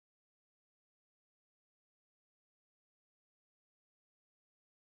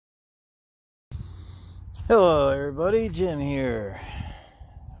Hello everybody, Jim here.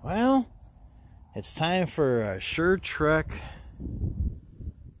 Well, it's time for a Sure-trac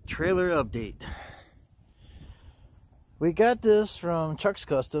trailer update. We got this from Chuck's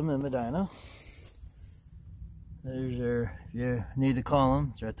Custom in Medina. There's your, you need to call him,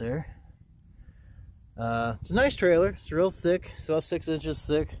 it's right there. It's a nice trailer, it's real thick, it's about 6 inches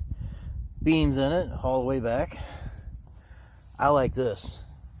thick. Beams in it, all the way back. I like this.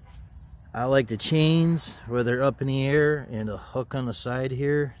 I like the chains where they're up in the air and a hook on the side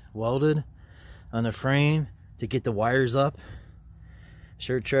here, welded on the frame to get the wires up.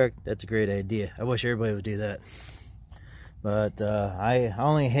 Sure-trac, that's a great idea. I wish everybody would do that. But I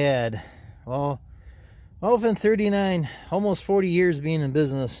only had, well, been 39, almost 40 years being in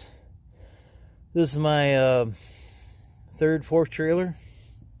business. This is my third, fourth trailer.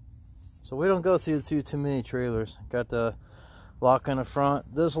 So we don't go through too many trailers. Got the lock on the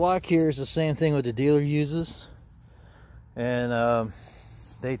front. This lock here is the same thing what the dealer uses, and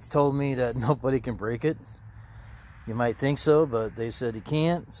they told me that nobody can break it. You might think so, but they said you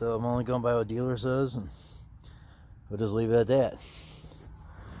can't, so I'm only going by what dealer says, and we'll just leave it at that.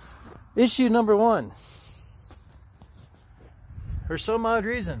 Issue number one. For some odd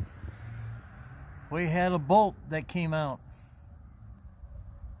reason, we had a bolt that came out.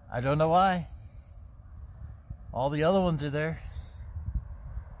 I don't know why. All the other ones are there.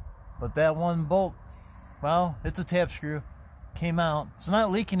 But that one bolt, well, it's a tap screw, came out. It's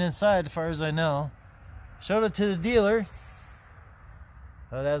not leaking inside as far as I know. Showed it to the dealer.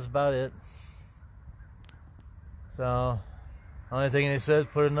 Well, that's about it. So, only thing they said is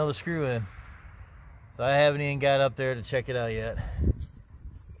put another screw in. So I haven't even got up there to check it out yet.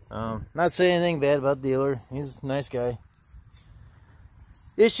 Not saying anything bad about the dealer. He's a nice guy.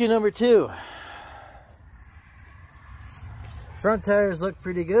 Issue number two. Front tires look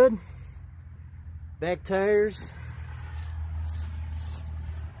pretty good. Back tires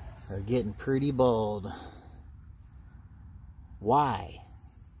are getting pretty bald. Why?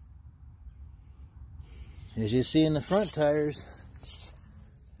 As you see in the front tires,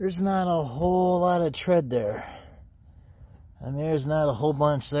 there's not a whole lot of tread there. I mean, there's not a whole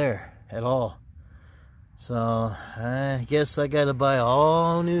bunch there at all. So I guess I gotta buy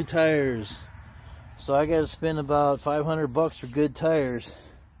all new tires. So I gotta spend about 500 bucks for good tires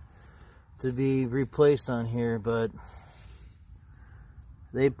to be replaced on here, but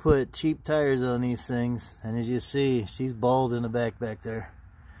they put cheap tires on these things, and as you see, she's bald in the back there.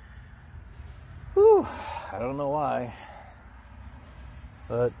 Whew, I don't know why,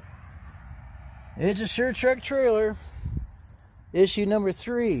 but it's a Sure-trac trailer. Issue number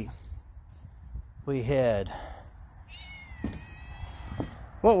three. We had,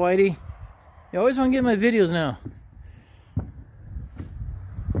 what, Whitey? You always want to get my videos now.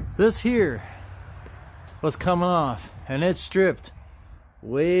 This here was coming off, and it's stripped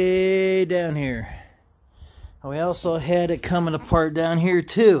way down here. And we also had it coming apart down here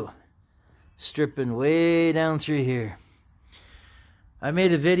too, stripping way down through here. I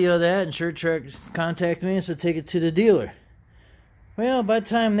made a video of that, and Sure-trac contacted me and said take it to the dealer. Well, by the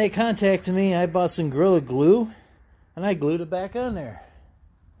time they contacted me, I bought some Gorilla Glue, and I glued it back on there.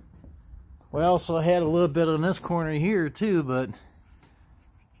 We also had a little bit on this corner here too, but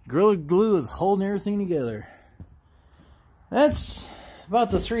Gorilla Glue is holding everything together. That's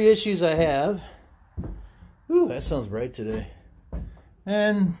about the three issues I have. Ooh, that sounds bright today.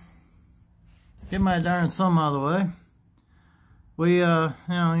 And get my darn thumb out of the way. We, you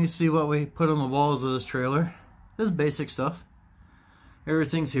know, you see what we put on the walls of this trailer. This is basic stuff.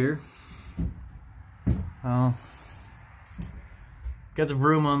 Everything's here. Got the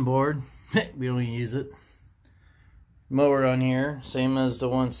broom on board. We don't even use it. Mower on here, same as the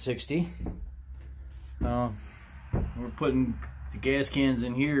 160. We're putting the gas cans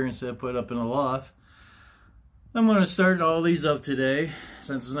in here instead of put up in a loft. I'm going to start all these up today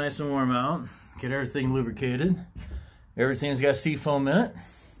since it's nice and warm out. Get everything lubricated. Everything's got seafoam in it.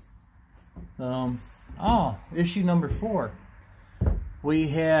 Issue number 4. We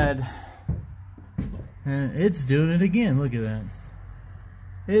had, it's doing it again. Look at that.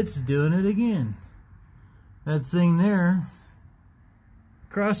 It's doing it again. That thing there,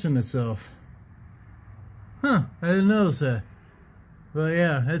 crossing itself. Huh, I didn't notice that. But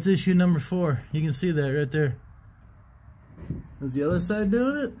yeah, that's issue number 4. You can see that right there. Is the other side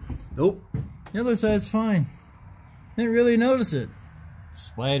doing it? Nope. The other side's fine. Didn't really notice it.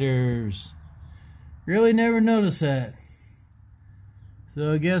 Spiders. Really never noticed that.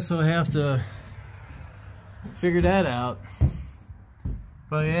 So I guess I'll have to figure that out.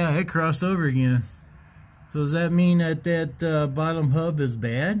 But yeah, it crossed over again. So does that mean that that bottom hub is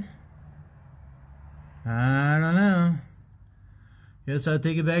bad? I don't know. Guess I'll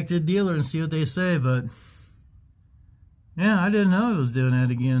take it back to the dealer and see what they say, but yeah, I didn't know it was doing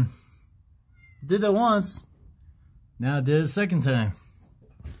that again. Did it once. Now I did it a second time.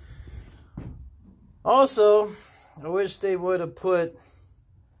 Also, I wish they would have put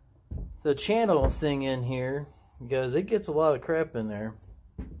the channel thing in here, because it gets a lot of crap in there.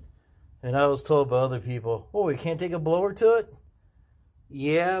 And I was told by other people, oh, we can't take a blower to it?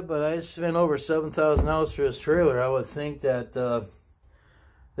 Yeah, but I spent over $7,000 for this trailer. I would think that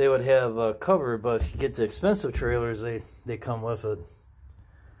they would have cover, but if you get the expensive trailers, they come with it.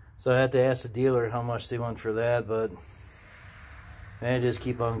 So I had to ask the dealer how much they want for that, but I just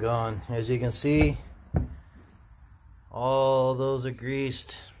keep on going. As you can see, all those are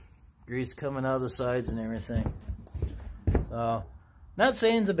greased. Grease coming out of the sides and everything. So, not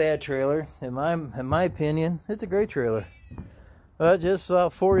saying it's a bad trailer. In my opinion, it's a great trailer. But just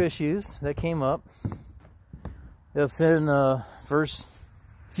about 4 issues that came up within the first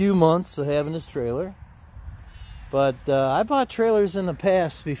few months of having this trailer. But I bought trailers in the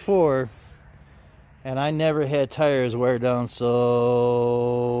past before, and I never had tires wear down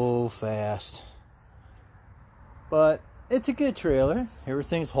so fast. But it's a good trailer.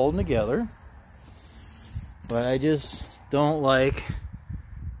 Everything's holding together. But I just don't like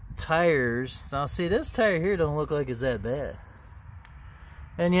tires. Now see, this tire here don't look like it's that bad.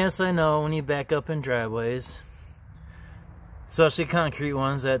 And yes, I know when you back up in driveways, especially concrete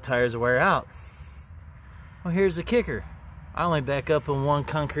ones, that tires wear out. Well, here's the kicker. I only back up in one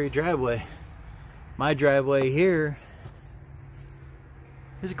concrete driveway. My driveway here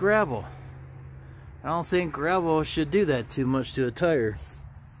is gravel. I don't think gravel should do that too much to a tire.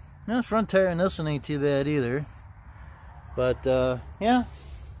 The front tire in this one ain't too bad either. But, yeah.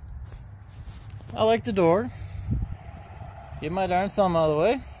 I like the door. Get my darn thumb out of the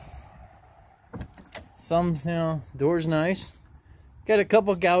way. Some, door's nice. Got a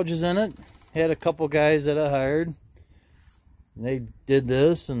couple gouges in it. Had a couple guys that I hired. They did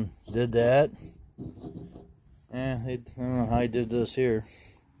this and did that. I don't know how I did this here.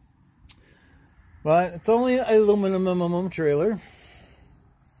 But it's only an aluminum trailer.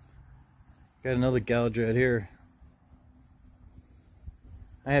 Got another gouge right here.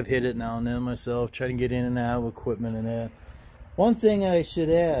 I have hit it now and then myself, trying to get in and out of equipment and that. One thing I should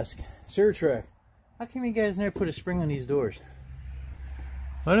ask, Sure-trac, how come you guys never put a spring on these doors?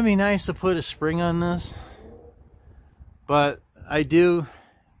 Wouldn't it be nice to put a spring on this? But I do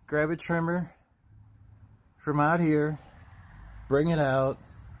grab a trimmer from out here, bring it out,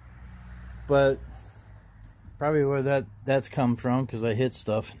 but probably where that's come from, because I hit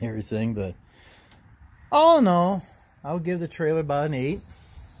stuff and everything. But all in all, I'll give the trailer about an 8.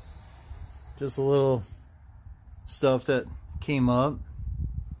 Just a little stuff that came up.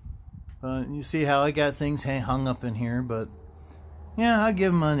 You see how I got things hung up in here, but yeah, I'll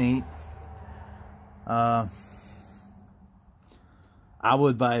give them an 8. I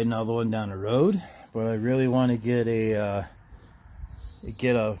would buy another one down the road, but I really want to get a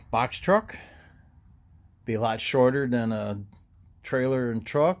box truck. Be a lot shorter than a trailer and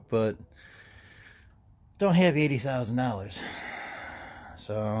truck, but don't have $80,000.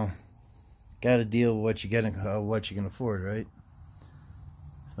 So got to deal with what you can afford, right?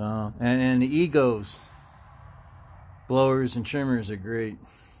 So and the Egos blowers and trimmers are great.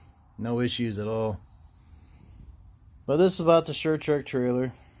 No issues at all. But this is about the Sure-trac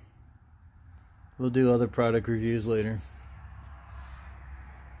trailer. We'll do other product reviews later.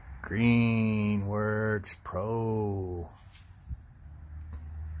 Greenworks Pro.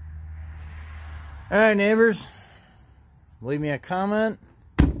 Alright, neighbors. Leave me a comment.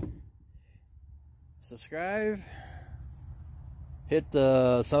 Subscribe. Hit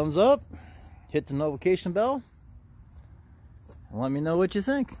the thumbs up. Hit the notification bell. And let me know what you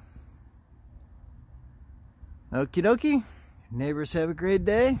think. Okie dokie. Neighbors, have a great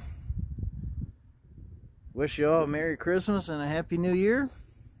day. Wish you all a Merry Christmas and a Happy New Year.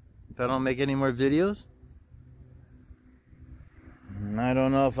 If I don't make any more videos. And I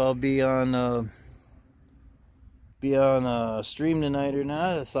don't know if I'll be on stream tonight or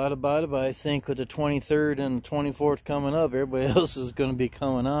not. I thought about it, but I think with the 23rd and the 24th coming up, everybody else is going to be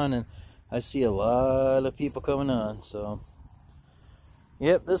coming on, and I see a lot of people coming on. So,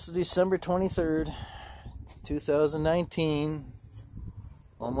 yep, this is December 23rd, 2019.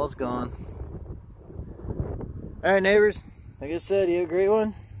 Almost gone. Alright, neighbors, like I said, you have a great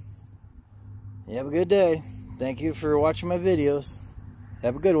one. You have a good day. Thank you for watching my videos.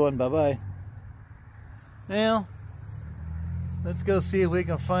 Have a good one. Bye-bye. Now, let's go see if we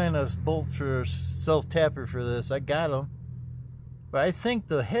can find a bolt for self-tapper for this. I got them. But I think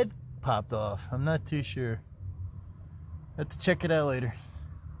the head popped off. I'm not too sure. Have to check it out later.